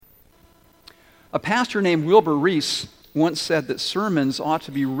A pastor named Wilbur Reese once said that sermons ought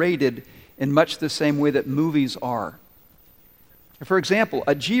to be rated in much the same way that movies are. For example,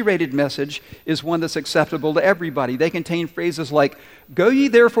 a G-rated message is one that's acceptable to everybody. They contain phrases like, "Go ye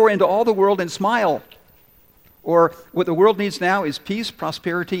therefore into all the world and smile," or "What the world needs now is peace,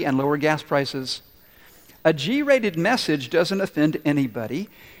 prosperity, and lower gas prices." A G-rated message doesn't offend anybody,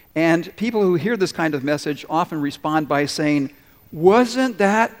 and people who hear this kind of message often respond by saying, "Wasn't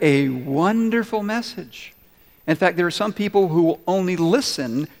that a wonderful message?" In fact, there are some people who will only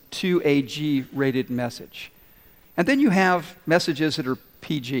listen to a G-rated message. And then you have messages that are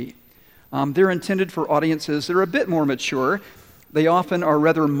PG. They're intended for audiences that are a bit more mature. They often are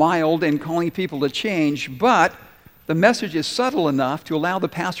rather mild in calling people to change, but the message is subtle enough to allow the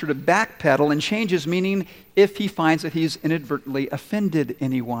pastor to backpedal and change his meaning if he finds that he's inadvertently offended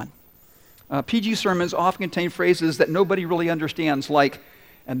anyone. PG sermons often contain phrases that nobody really understands, like,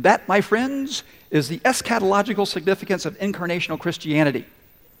 "And that, my friends, is the eschatological significance of incarnational Christianity."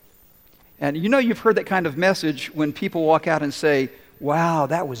 And you know you've heard that kind of message when people walk out and say, "Wow,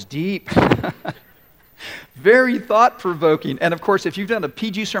 that was deep." Very thought-provoking. And of course, if you've done a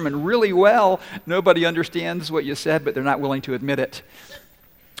PG sermon really well, nobody understands what you said, but they're not willing to admit it.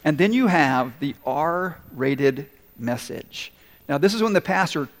 And then you have the R-rated message. Now, this is when the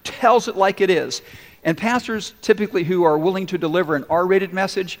pastor tells it like it is. And pastors, typically who are willing to deliver an R-rated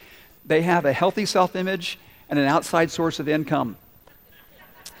message, they have a healthy self-image and an outside source of income.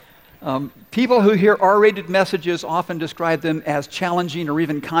 People who hear R-rated messages often describe them as challenging or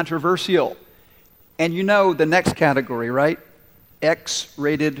even controversial. And you know the next category, right?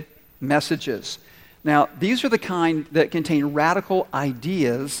 X-rated messages. Now, these are the kind that contain radical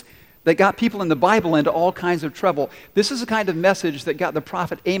ideas that got people in the Bible into all kinds of trouble. This is the kind of message that got the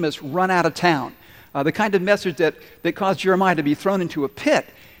prophet Amos run out of town. The kind of message that caused Jeremiah to be thrown into a pit.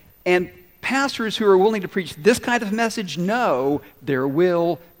 And pastors who are willing to preach this kind of message know there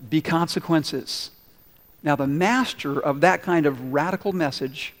will be consequences. Now, the master of that kind of radical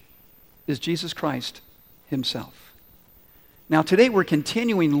message is Jesus Christ himself. Now, today we're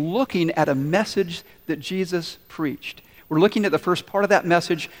continuing looking at a message that Jesus preached. We're looking at the first part of that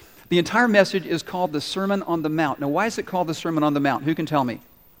message. The entire message is called the Sermon on the Mount. Now, why is it called the Sermon on the Mount? Who can tell me?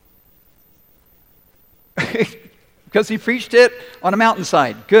 Because he preached it on a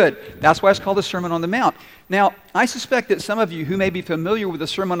mountainside. Good. That's why it's called the Sermon on the Mount. Now, I suspect that some of you who may be familiar with the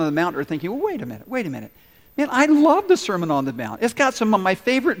Sermon on the Mount are thinking, well, wait a minute. Man, I love the Sermon on the Mount. It's got some of my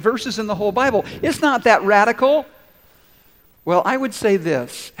favorite verses in the whole Bible. It's not that radical. Well, I would say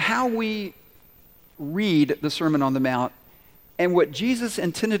this. How we read the Sermon on the Mount and what Jesus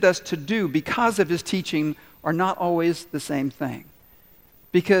intended us to do because of his teaching are not always the same thing.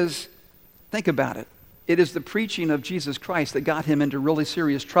 Because, think about it. It is the preaching of Jesus Christ that got him into really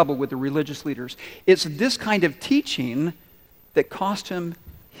serious trouble with the religious leaders. It's this kind of teaching that cost him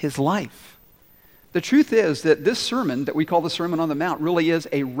his life. The truth is that this sermon that we call the Sermon on the Mount really is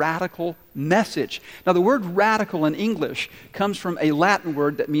a radical message. Now, the word radical in English comes from a Latin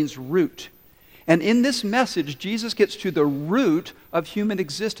word that means root. And in this message, Jesus gets to the root of human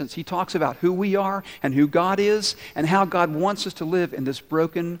existence. He talks about who we are and who God is and how God wants us to live in this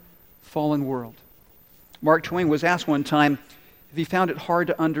broken, fallen world. Mark Twain was asked one time if he found it hard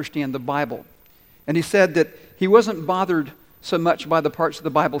to understand the Bible. And he said that he wasn't bothered so much by the parts of the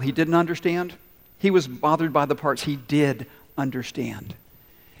Bible he didn't understand. He was bothered by the parts he did understand.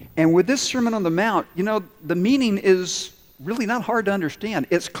 And with this Sermon on the Mount, you know, the meaning is really not hard to understand.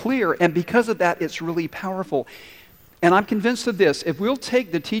 It's clear, and because of that, it's really powerful. And I'm convinced of this. If we'll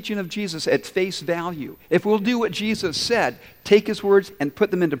take the teaching of Jesus at face value, if we'll do what Jesus said, take his words and put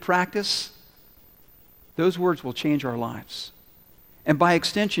them into practice, those words will change our lives. And by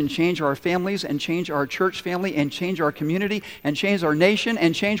extension, change our families and change our church family and change our community and change our nation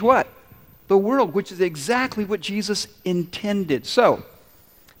and change what? The world, which is exactly what Jesus intended. So,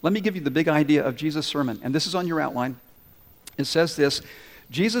 let me give you the big idea of Jesus' sermon. And this is on your outline. It says this: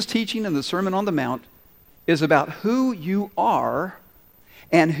 Jesus' teaching in the Sermon on the Mount is about who you are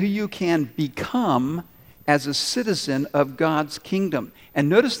and who you can become as a citizen of God's kingdom. And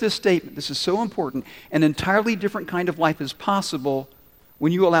notice this statement. This is so important. An entirely different kind of life is possible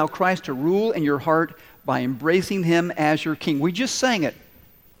when you allow Christ to rule in your heart by embracing him as your king. We just sang it.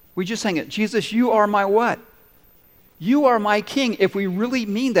 Jesus, you are my what? You are my king. If we really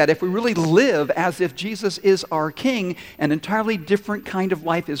mean that, if we really live as if Jesus is our king, an entirely different kind of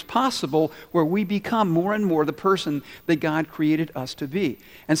life is possible where we become more and more the person that God created us to be.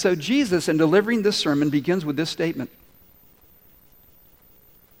 And so Jesus, in delivering this sermon, begins with this statement.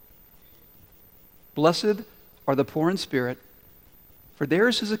 Blessed are the poor in spirit, for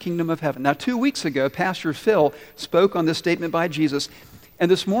theirs is the kingdom of heaven. Now, 2 weeks ago, Pastor Phil spoke on this statement by Jesus. And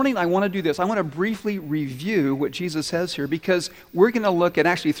this morning, I want to do this. I want to briefly review what Jesus says here, because we're going to look at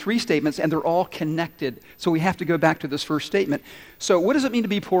actually 3 statements, and they're all connected. So we have to go back to this first statement. So what does it mean to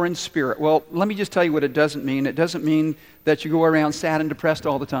be poor in spirit? Well, let me just tell you what it doesn't mean. It doesn't mean that you go around sad and depressed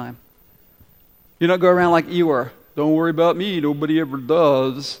all the time. You don't go around like Eeyore. Don't worry about me. Nobody ever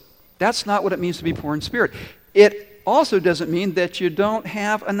does. That's not what it means to be poor in spirit. It also doesn't mean that you don't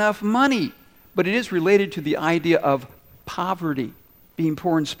have enough money, but it is related to the idea of poverty, being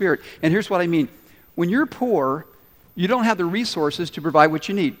poor in spirit. And here's what I mean. When you're poor, you don't have the resources to provide what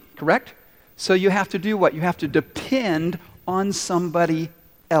you need, correct? So you have to do what? You have to depend on somebody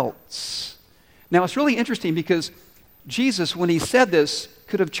else. Now, it's really interesting because Jesus, when he said this,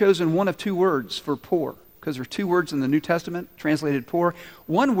 could have chosen one of 2 words for poor, because there are 2 words in the New Testament translated poor.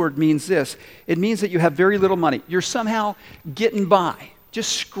 One word means this. It means that you have very little money. You're somehow getting by,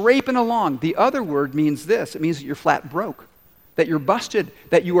 just scraping along. The other word means this. It means that you're flat broke, that you're busted,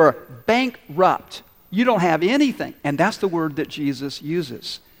 that you are bankrupt. You don't have anything. And that's the word that Jesus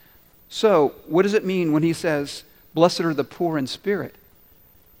uses. So what does it mean when he says, blessed are the poor in spirit?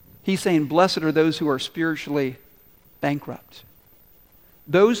 He's saying, blessed are those who are spiritually bankrupt.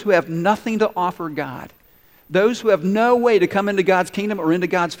 Those who have nothing to offer God. Those who have no way to come into God's kingdom or into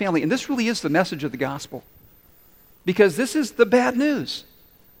God's family. And this really is the message of the gospel. Because this is the bad news.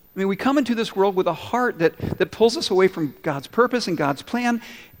 I mean, we come into this world with a heart that pulls us away from God's purpose and God's plan.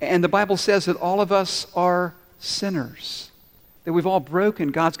 And the Bible says that all of us are sinners. That we've all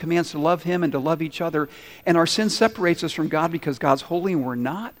broken God's commands to love Him and to love each other. And our sin separates us from God because God's holy and we're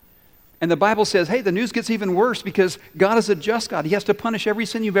not. And the Bible says, hey, the news gets even worse because God is a just God. He has to punish every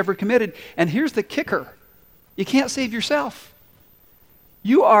sin you've ever committed. And here's the kicker. You can't save yourself.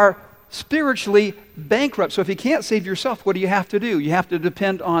 You are spiritually bankrupt. So if you can't save yourself, what do you have to do? You have to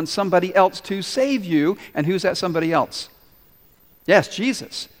depend on somebody else to save you. And who's that somebody else? Yes,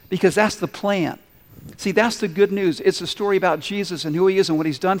 Jesus. Because that's the plan. See, that's the good news. It's a story about Jesus and who He is and what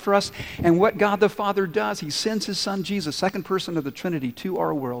He's done for us. And what God the Father does, He sends His Son Jesus, second person of the Trinity, to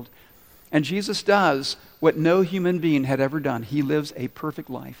our world. And Jesus does what no human being had ever done. He lives a perfect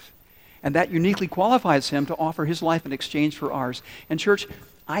life. And that uniquely qualifies Him to offer His life in exchange for ours. And church,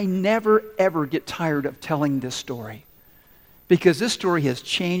 I never, ever get tired of telling this story. Because this story has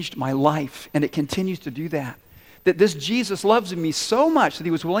changed my life, and it continues to do that. That this Jesus loves me so much that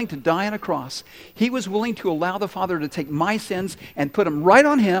He was willing to die on a cross. He was willing to allow the Father to take my sins and put them right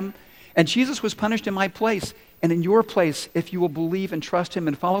on Him. And Jesus was punished in my place and in your place if you will believe and trust Him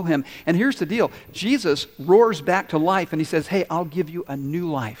and follow Him. And here's the deal. Jesus roars back to life and He says, hey, I'll give you a new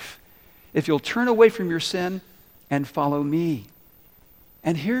life if you'll turn away from your sin and follow me.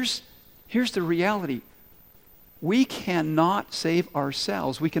 And here's the reality. We cannot save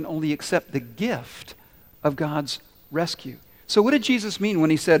ourselves. We can only accept the gift of God's rescue. So what did Jesus mean when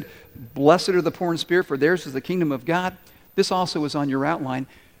He said, blessed are the poor in spirit, for theirs is the kingdom of God? This also is on your outline.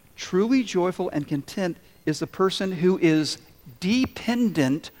 Truly joyful and content is the person who is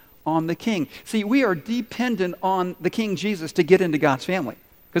dependent on the King. See, we are dependent on the King Jesus to get into God's family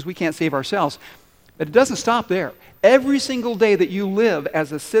because we can't save ourselves. But it doesn't stop there. Every single day that you live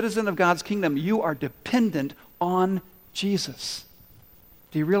as a citizen of God's kingdom, you are dependent on Jesus.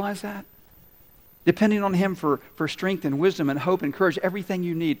 Do you realize that? Depending on Him for strength and wisdom and hope and courage, everything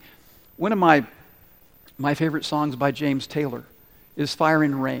you need. One of my favorite songs by James Taylor is Fire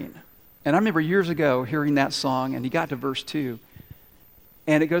and Rain. And I remember years ago hearing that song, and he got to verse 2.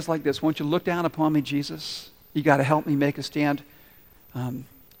 And it goes like this. Won't you look down upon me, Jesus? You got to help me make a stand.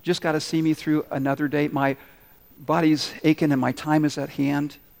 Just got to see me through another day. My body's aching and my time is at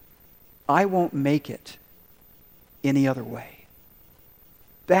hand. I won't make it any other way.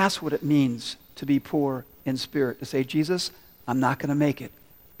 That's what it means to be poor in spirit. To say, Jesus, I'm not going to make it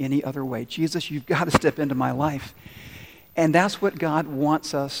any other way. Jesus, you've got to step into my life. And that's what God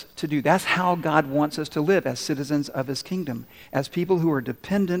wants us to do. That's how God wants us to live as citizens of His kingdom, as people who are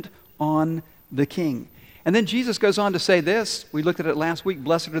dependent on the King. And then Jesus goes on to say this. We looked at it last week.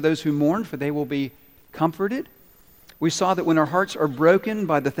 Blessed are those who mourn, for they will be comforted. We saw that when our hearts are broken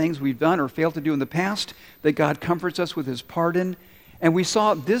by the things we've done or failed to do in the past, that God comforts us with His pardon. And we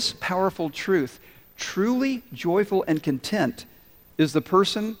saw this powerful truth. Truly joyful and content is the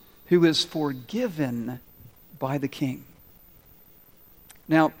person who is forgiven by the King.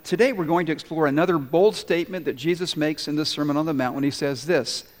 Now, today we're going to explore another bold statement that Jesus makes in the Sermon on the Mount when He says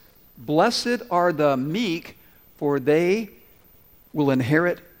this, blessed are the meek, for they will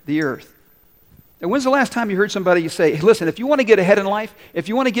inherit the earth. Now, when's the last time you heard somebody say, hey, listen, if you want to get ahead in life, if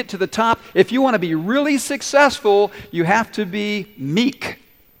you want to get to the top, if you want to be really successful, you have to be meek.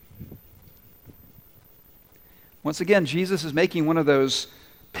 Once again, Jesus is making one of those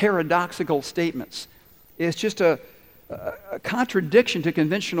paradoxical statements. It's just a contradiction to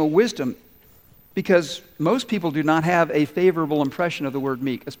conventional wisdom because most people do not have a favorable impression of the word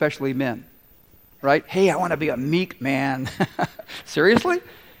meek, especially men. Right? Hey, I want to be a meek man. Seriously?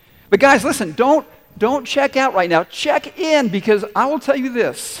 But guys, listen, don't check out right now. Check in, because I will tell you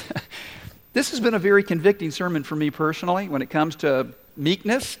this. This has been a very convicting sermon for me personally when it comes to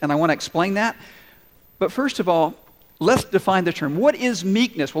meekness, and I want to explain that. But first of all, let's define the term. What is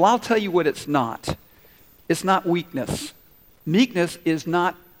meekness? Well, I'll tell you what it's not. It's not weakness. Meekness is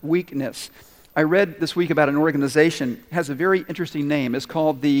not weakness. I read this week about an organization. It has a very interesting name. It's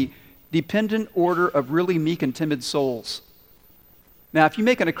called the Dependent Order of Really Meek and Timid Souls. Now, if you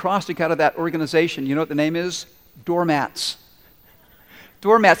make an acrostic out of that organization, you know what the name is? Doormats.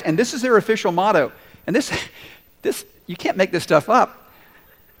 Doormats. And this is their official motto. And this, you can't make this stuff up.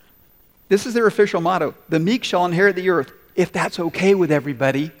 This is their official motto. The meek shall inherit the earth, if that's okay with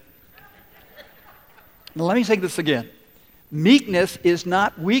everybody. Now, let me say this again. Meekness is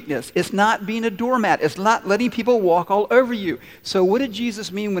not weakness. It's not being a doormat. It's not letting people walk all over you. So what did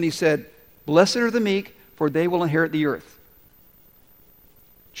Jesus mean when he said, blessed are the meek, for they will inherit the earth?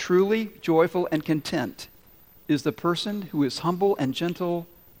 Truly joyful and content is the person who is humble and gentle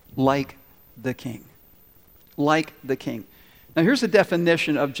like the king. Like the king. Now here's a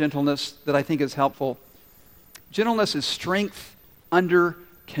definition of gentleness that I think is helpful. Gentleness is strength under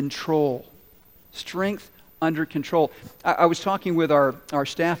control. Strength under control. I was talking with our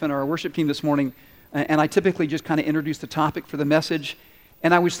staff and our worship team this morning, and I typically just kind of introduce the topic for the message.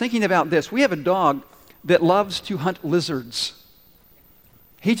 And I was thinking about this. We have a dog that loves to hunt lizards.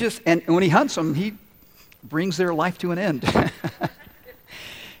 And when he hunts them, he brings their life to an end.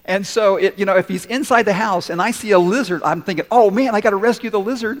 And so, if he's inside the house and I see a lizard, I'm thinking, oh man, I got to rescue the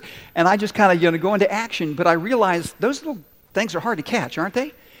lizard. And I just kind of go into action. But I realize those little things are hard to catch, aren't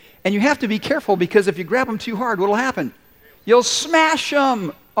they? And you have to be careful, because if you grab them too hard, what'll happen? You'll smash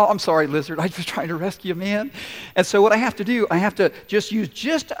them. Oh, I'm sorry, lizard. I was trying to rescue a man. And so what I have to do, I have to just use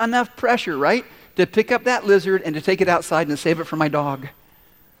just enough pressure, right, to pick up that lizard and to take it outside and save it for my dog.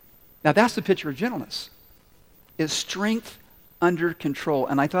 Now that's the picture of gentleness, is strength under control.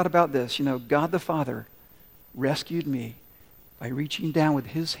 And I thought about this. God the Father rescued me by reaching down with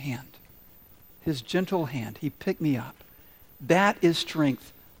his hand, his gentle hand. He picked me up. That is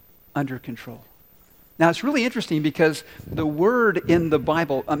strength under control. Now, it's really interesting because the word in the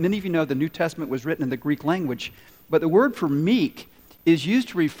Bible, many of you know the New Testament was written in the Greek language, but the word for meek is used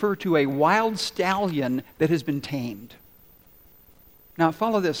to refer to a wild stallion that has been tamed. Now,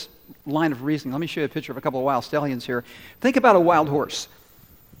 follow this line of reasoning. Let me show you a picture of a couple of wild stallions here. Think about a wild horse.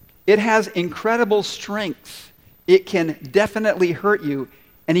 It has incredible strength. It can definitely hurt you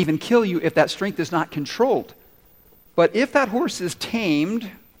and even kill you if that strength is not controlled. But if that horse is tamed,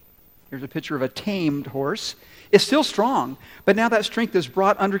 here's a picture of a tamed horse, it's still strong, but now that strength is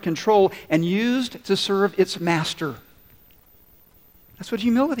brought under control and used to serve its master. That's what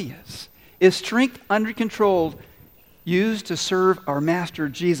humility is strength under control, used to serve our master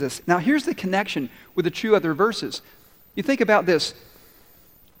Jesus. Now here's the connection with the two other verses. You think about this.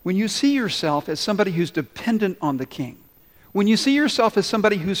 When you see yourself as somebody who's dependent on the king, when you see yourself as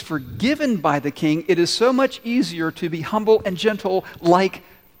somebody who's forgiven by the king, it is so much easier to be humble and gentle like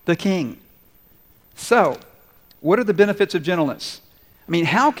the king. So, what are the benefits of gentleness? I mean,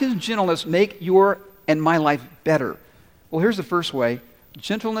 how can gentleness make your and my life better? Well, here's the first way.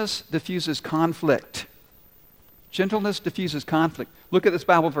 Gentleness diffuses conflict. Gentleness diffuses conflict. Look at this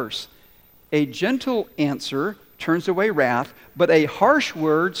Bible verse. A gentle answer turns away wrath, but a harsh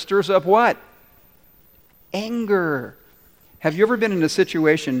word stirs up what? Anger. Have you ever been in a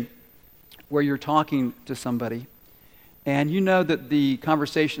situation where you're talking to somebody and you know that the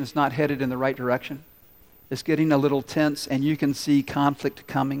conversation is not headed in the right direction? It's getting a little tense and you can see conflict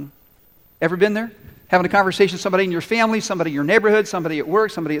coming. Ever been there? Having a conversation with somebody in your family, somebody in your neighborhood, somebody at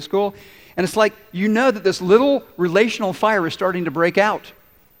work, somebody at school, and it's like you know that this little relational fire is starting to break out.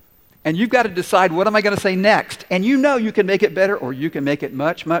 And you've got to decide, what am I going to say next? And you know you can make it better or you can make it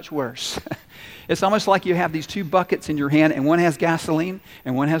much, much worse. It's almost like you have these two buckets in your hand, and one has gasoline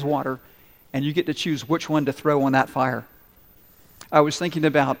and one has water, and you get to choose which one to throw on that fire. I was thinking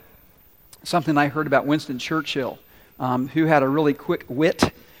about something I heard about Winston Churchill, who had a really quick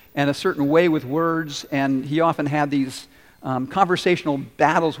wit and a certain way with words, and he often had these conversational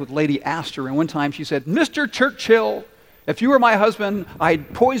battles with Lady Astor. And one time she said, "Mr. Churchill, if you were my husband,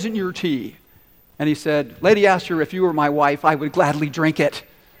 I'd poison your tea." And he said, Lady Esther, if you were my wife, I would gladly drink it.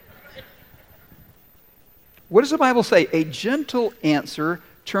 What does the Bible say? A gentle answer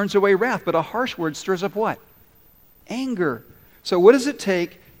turns away wrath, but a harsh word stirs up what? Anger. So what does it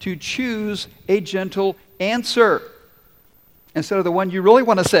take to choose a gentle answer? Instead of the one you really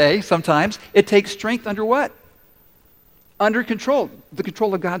want to say sometimes, it takes strength under what? Under control, the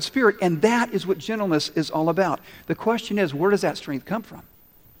control of God's Spirit. And that is what gentleness is all about. The question is, where does that strength come from?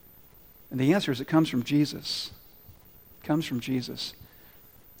 And the answer is it comes from Jesus. It comes from Jesus.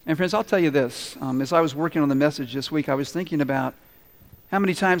 And friends, I'll tell you this. As I was working on the message this week, I was thinking about how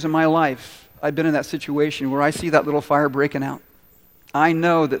many times in my life I've been in that situation where I see that little fire breaking out. I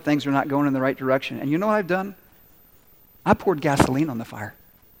know that things are not going in the right direction. And you know what I've done? I poured gasoline on the fire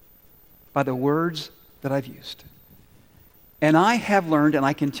by the words that I've used. And I have learned, and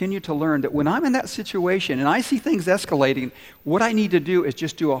I continue to learn, that when I'm in that situation and I see things escalating, what I need to do is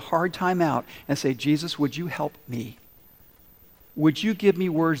just do a hard time out and say, Jesus, would you help me? Would you give me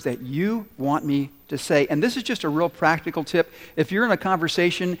words that you want me to say? And this is just a real practical tip. If you're in a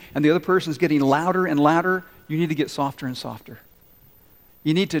conversation and the other person's getting louder and louder, you need to get softer and softer.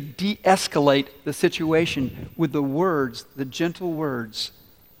 You need to de-escalate the situation with the words, the gentle words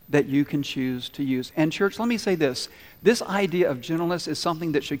that you can choose to use. And church, let me say this. This idea of gentleness is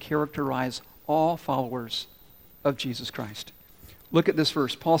something that should characterize all followers of Jesus Christ. Look at this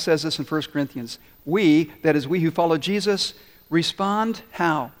verse. Paul says this in 1 Corinthians. We, that is we who follow Jesus, respond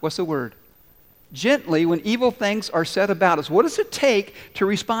how? What's the word? Gently when evil things are said about us. What does it take to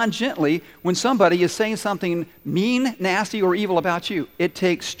respond gently when somebody is saying something mean, nasty, or evil about you? It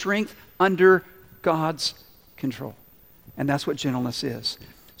takes strength under God's control. And that's what gentleness is.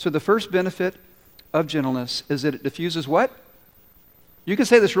 So the first benefit of gentleness is that it diffuses what? You can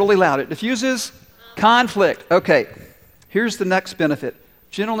say this really loud. It diffuses conflict. Okay, here's the next benefit.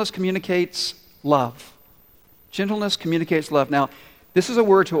 Gentleness communicates love. Gentleness communicates love. Now, this is a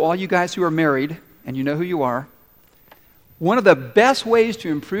word to all you guys who are married, and you know who you are. One of the best ways to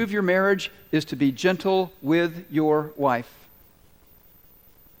improve your marriage is to be gentle with your wife.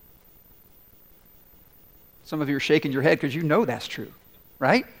 Some of you are shaking your head because you know that's true,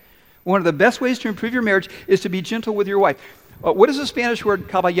 right? One of the best ways to improve your marriage is to be gentle with your wife. What does the Spanish word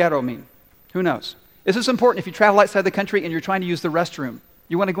caballero mean? Who knows? This is important if you travel outside the country and you're trying to use the restroom.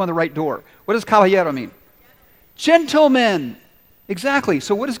 You want to go in the right door. What does caballero mean? Gentlemen. Exactly.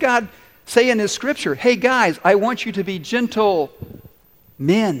 So what does God say in His Scripture? Hey guys, I want you to be gentle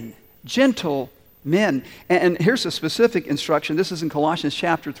men. Gentle men. And here's a specific instruction. This is in Colossians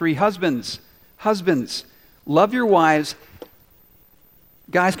chapter 3. Husbands, love your wives.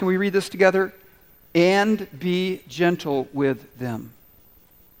 Guys, can we read this together? And be gentle with them.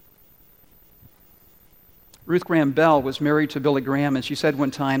 Ruth Graham Bell was married to Billy Graham, and she said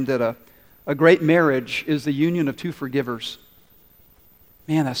one time that a great marriage is the union of two forgivers.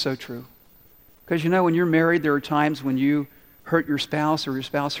 Man, that's so true. Because you know, when you're married, there are times when you hurt your spouse or your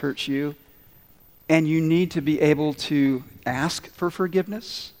spouse hurts you, and you need to be able to ask for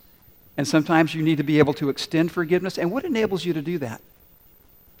forgiveness, and sometimes you need to be able to extend forgiveness. And what enables you to do that?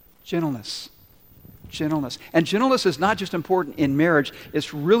 Gentleness. Gentleness. And gentleness is not just important in marriage,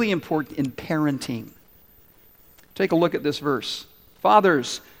 it's really important in parenting. Take a look at this verse.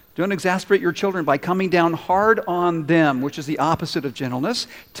 Fathers, don't exasperate your children by coming down hard on them, which is the opposite of gentleness.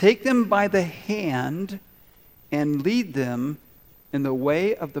 Take them by the hand and lead them in the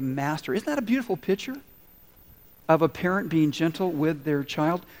way of the master. Isn't that a beautiful picture of a parent being gentle with their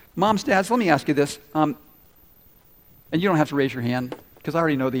child? Moms, dads, let me ask you this. And you don't have to raise your hand because I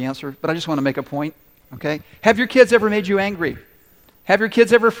already know the answer, but I just want to make a point, okay? Have your kids ever made you angry? Have your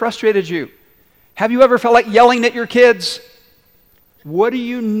kids ever frustrated you? Have you ever felt like yelling at your kids? What do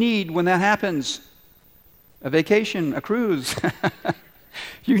you need when that happens? A vacation, a cruise.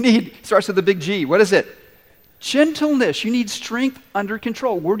 You need, starts with the big G. What is it? Gentleness. You need strength under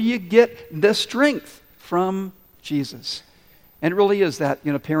control. Where do you get the strength? From Jesus. And it really is that,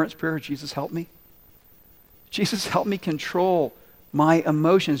 parent's prayer, Jesus, help me. Jesus, help me control my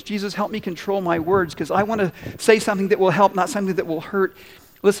emotions. Jesus, help me control my words because I want to say something that will help, not something that will hurt.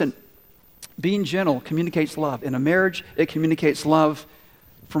 Listen, being gentle communicates love. In a marriage, it communicates love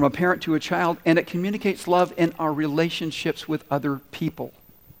from a parent to a child, and it communicates love in our relationships with other people.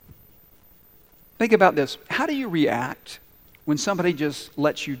 Think about this. How do you react when somebody just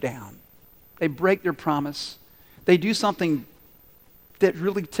lets you down? They break their promise. They do something that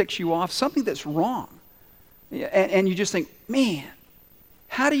really ticks you off, something that's wrong. And you just think, man,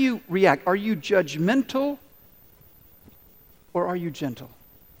 how do you react? Are you judgmental or are you gentle?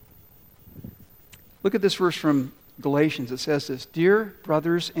 Look at this verse from Galatians, it says this, "Dear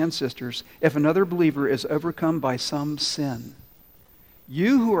brothers and sisters, if another believer is overcome by some sin,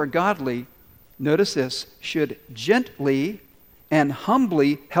 you who are godly," notice this, "should gently and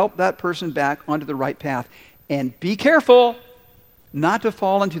humbly help that person back onto the right path. And be careful not to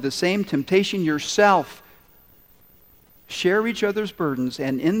fall into the same temptation yourself. Share each other's burdens,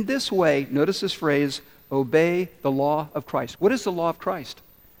 and in this way," notice this phrase, "obey the law of Christ." What is the law of Christ?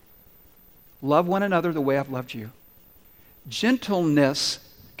 Love one another the way I've loved you. Gentleness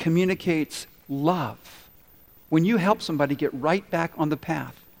communicates love. When you help somebody get right back on the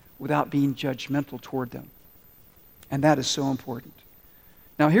path without being judgmental toward them. And that is so important.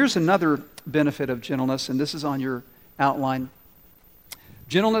 Now here's another benefit of gentleness, and this is on your outline.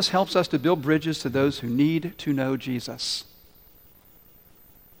 Gentleness helps us to build bridges to those who need to know Jesus.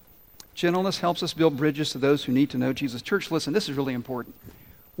 Gentleness helps us build bridges to those who need to know Jesus. Church, listen, this is really important.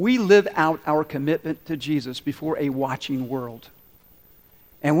 We live out our commitment to Jesus before a watching world.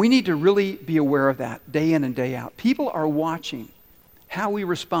 And we need to really be aware of that day in and day out. People are watching how we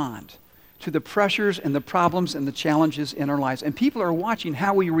respond to the pressures and the problems and the challenges in our lives. And people are watching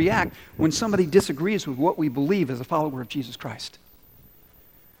how we react when somebody disagrees with what we believe as a follower of Jesus Christ.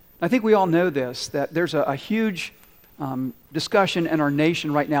 I think we all know this, that there's a huge discussion in our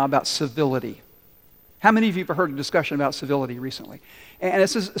nation right now about civility. How many of you have heard a discussion about civility recently? And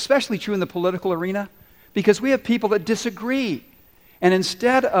this is especially true in the political arena because we have people that disagree. And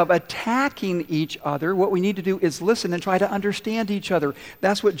instead of attacking each other, what we need to do is listen and try to understand each other.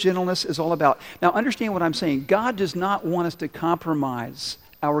 That's what gentleness is all about. Now, understand what I'm saying. God does not want us to compromise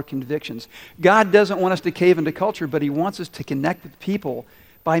our convictions. God doesn't want us to cave into culture, but He wants us to connect with people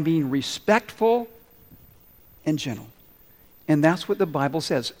by being respectful and gentle. And that's what the Bible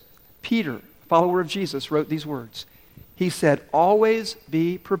says. Peter, follower of Jesus, wrote these words. He said, "Always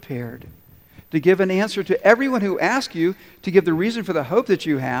be prepared to give an answer to everyone who asks you to give the reason for the hope that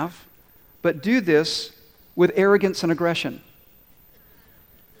you have, but do this with arrogance and aggression."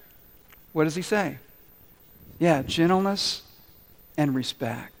 What does he say? Yeah, gentleness and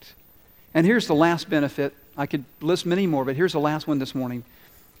respect. And here's the last benefit. I could list many more, but here's the last one this morning.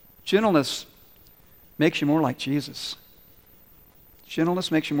 Gentleness makes you more like Jesus.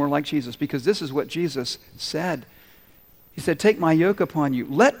 Gentleness makes you more like Jesus because this is what Jesus said. He said, "Take my yoke upon you.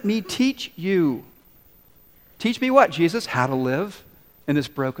 Let me teach you." Teach me what, Jesus? How to live in this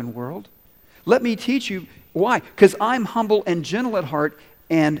broken world. Let me teach you. Why? Because I'm humble and gentle at heart.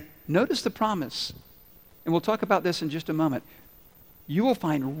 And notice the promise. And we'll talk about this in just a moment. You will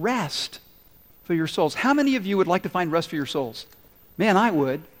find rest for your souls. How many of you would like to find rest for your souls? Man, I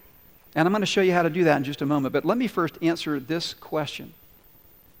would. And I'm going to show you how to do that in just a moment. But let me first answer this question.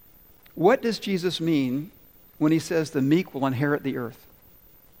 What does Jesus mean when He says the meek will inherit the earth?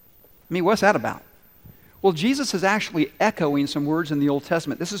 I mean, what's that about? Well, Jesus is actually echoing some words in the Old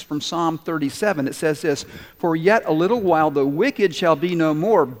Testament. This is from Psalm 37. It says this, "For yet a little while the wicked shall be no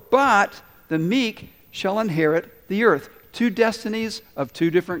more, but the meek shall inherit the earth." Two destinies of two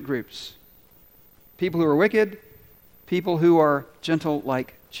different groups. People who are wicked, people who are gentle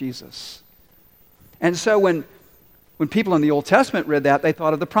like Jesus. And so when people in the Old Testament read that, they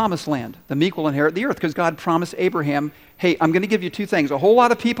thought of the promised land. The meek will inherit the earth because God promised Abraham, hey, I'm going to give you two things, a whole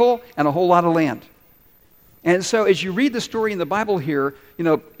lot of people and a whole lot of land. And so as you read the story in the Bible here, you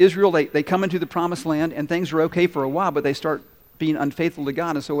know, Israel, they come into the promised land and things are okay for a while, but they start being unfaithful to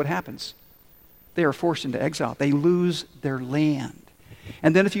God. And so what happens? They are forced into exile. They lose their land.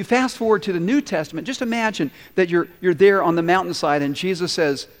 And then if you fast forward to the New Testament, just imagine that you're there on the mountainside and Jesus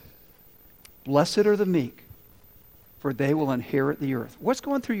says, "Blessed are the meek, for they will inherit the earth." What's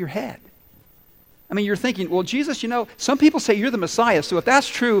going through your head? I mean, you're thinking, well, Jesus, you know, some people say you're the Messiah, so if that's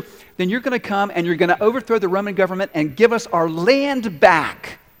true, then you're going to come and you're going to overthrow the Roman government and give us our land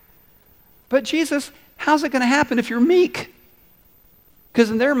back. But Jesus, how's it going to happen if you're meek? Because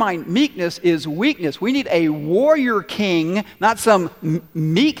in their mind, meekness is weakness. We need a warrior king, not some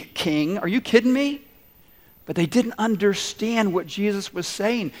meek king. Are you kidding me? But they didn't understand what Jesus was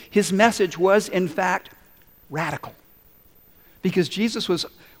saying. His message was, in fact, radical. Because Jesus was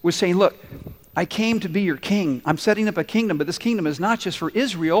saying, look, I came to be your king. I'm setting up a kingdom, but this kingdom is not just for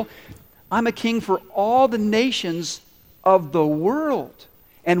Israel. I'm a king for all the nations of the world.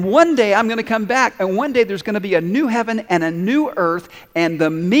 And one day I'm going to come back, and one day there's going to be a new heaven and a new earth, and the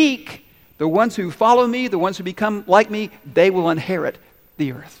meek, the ones who follow me, the ones who become like me, they will inherit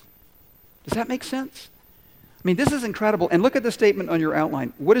the earth. Does that make sense? I mean, this is incredible. And look at the statement on your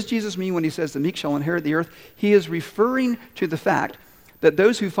outline. What does Jesus mean when He says the meek shall inherit the earth? He is referring to the fact that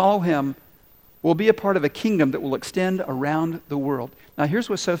those who follow Him will be a part of a kingdom that will extend around the world. Now, here's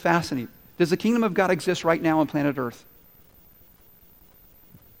what's so fascinating. Does the kingdom of God exist right now on planet Earth?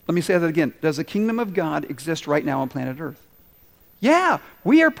 Let me say that again. Does the kingdom of God exist right now on planet Earth? Yeah,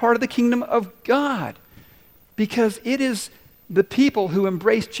 we are part of the kingdom of God because it is the people who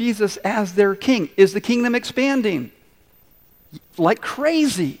embrace Jesus as their king. Is the kingdom expanding? Like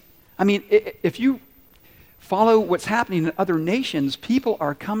crazy. I mean, if you follow what's happening in other nations, people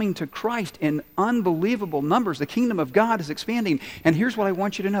are coming to Christ in unbelievable numbers. The kingdom of God is expanding. And here's what I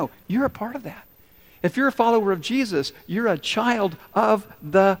want you to know. You're a part of that. If you're a follower of Jesus, you're a child of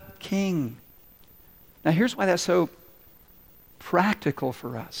the King. Now, here's why that's so practical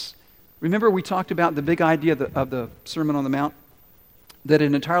for us. Remember we talked about the big idea of the Sermon on the Mount? That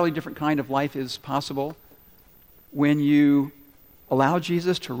an entirely different kind of life is possible when you allow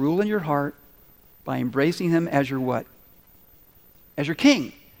Jesus to rule in your heart by embracing him as your what? As your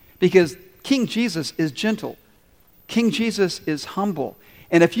king. Because King Jesus is gentle. King Jesus is humble.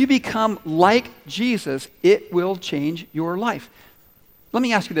 And if you become like Jesus, it will change your life. Let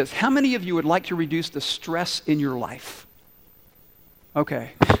me ask you this. How many of you would like to reduce the stress in your life?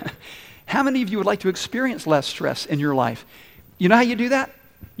 Okay. How many of you would like to experience less stress in your life? You know how you do that?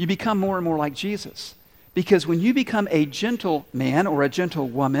 You become more and more like Jesus. Because when you become a gentle man or a gentle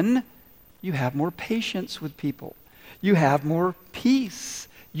woman, you have more patience with people. You have more peace.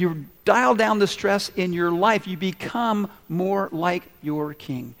 You dial down the stress in your life. You become more like your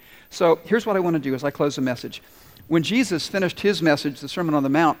King. So here's what I want to do as I close the message. When Jesus finished his message, the Sermon on the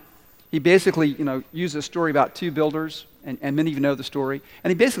Mount, he basically, used a story about two builders, and many of you know the story. And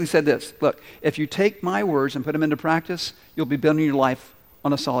he basically said this, look, if you take my words and put them into practice, you'll be building your life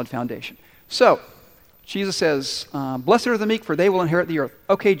on a solid foundation. So, Jesus says, blessed are the meek, for they will inherit the earth.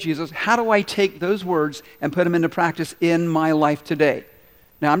 Okay, Jesus, how do I take those words and put them into practice in my life today?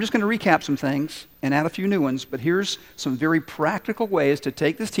 Now, I'm just going to recap some things and add a few new ones, but here's some very practical ways to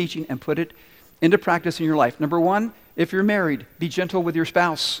take this teaching and put it into practice in your life. Number one, if you're married, be gentle with your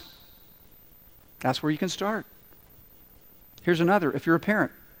spouse. That's where you can start. Here's another. If you're a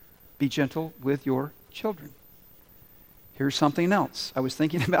parent, be gentle with your children. Here's something else. I was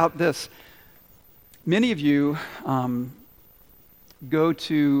thinking about this. Many of you go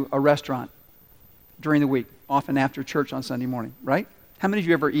to a restaurant during the week, often after church on Sunday morning, right? How many of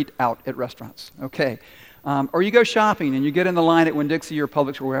you ever eat out at restaurants? Okay. Or you go shopping and you get in the line at Winn-Dixie or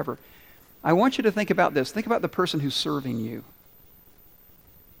Publix or wherever. I want you to think about this. Think about the person who's serving you.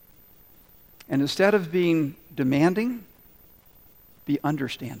 And instead of being demanding, be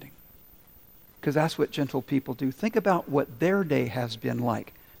understanding. Because that's what gentle people do. Think about what their day has been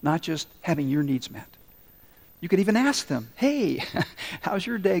like, not just having your needs met. You could even ask them, hey, how's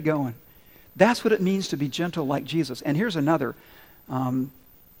your day going? That's what it means to be gentle like Jesus. And here's another.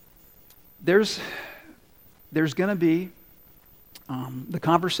 There's going to be the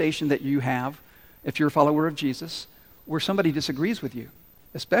conversation that you have, if you're a follower of Jesus, where somebody disagrees with you,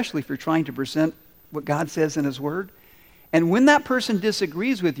 especially if you're trying to present what God says in his word. And when that person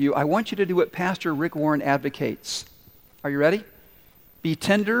disagrees with you, I want you to do what Pastor Rick Warren advocates. Are you ready? Be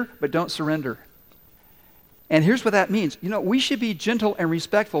tender, but don't surrender. And here's what that means. We should be gentle and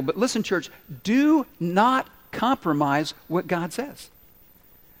respectful, but listen, church, do not compromise what God says.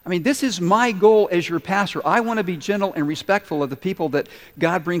 I mean, this is my goal as your pastor. I want to be gentle and respectful of the people that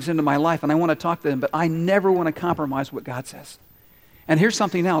God brings into my life, and I want to talk to them, but I never want to compromise what God says. And here's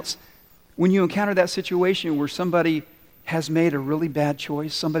something else. When you encounter that situation where somebody has made a really bad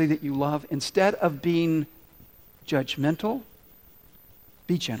choice, somebody that you love, instead of being judgmental,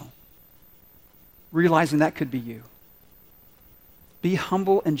 be gentle. Realizing that could be you. Be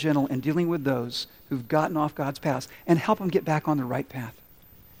humble and gentle in dealing with those who've gotten off God's path and help them get back on the right path.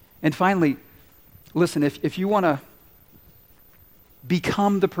 And finally, listen, if you want to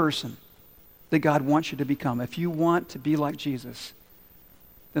become the person that God wants you to become, if you want to be like Jesus,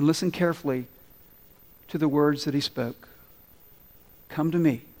 then listen carefully to the words that he spoke. Come to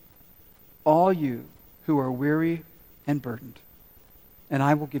me, all you who are weary and burdened, and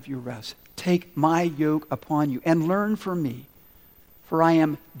I will give you rest. Take my yoke upon you and learn from me, for I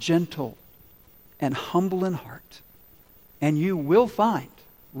am gentle and humble in heart, and you will find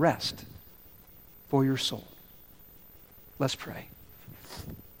rest for your soul. Let's pray.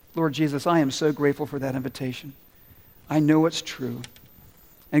 Lord Jesus, I am so grateful for that invitation. I know it's true.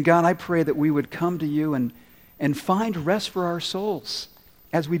 And God, I pray that we would come to you and find rest for our souls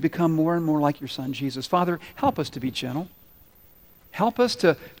as we become more and more like your Son, Jesus. Father, help us to be gentle. Help us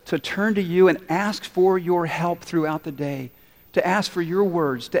to turn to you and ask for your help throughout the day, to ask for your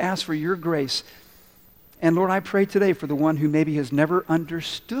words, to ask for your grace. And Lord, I pray today for the one who maybe has never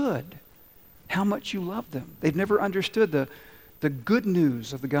understood how much you love them. They've never understood the good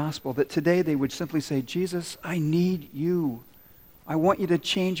news of the gospel, that today they would simply say, Jesus, I need you. I want you to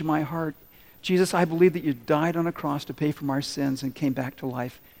change my heart. Jesus, I believe that you died on a cross to pay for my sins and came back to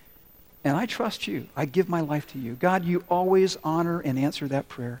life. And I trust you. I give my life to you. God, you always honor and answer that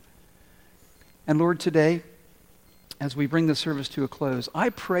prayer. And Lord, today, as we bring the service to a close, I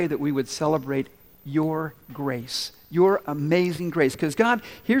pray that we would celebrate your grace, your amazing grace. Because God,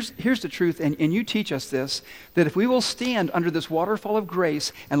 here's the truth, and you teach us this, that if we will stand under this waterfall of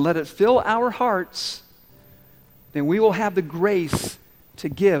grace and let it fill our hearts, then we will have the grace to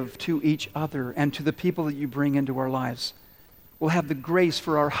give to each other and to the people that you bring into our lives. We'll have the grace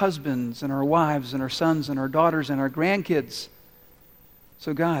for our husbands and our wives and our sons and our daughters and our grandkids.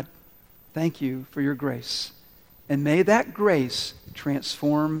 So God, thank you for your grace. And may that grace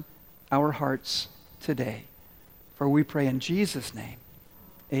transform our hearts today. For we pray in Jesus' name.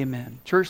 Amen. Church,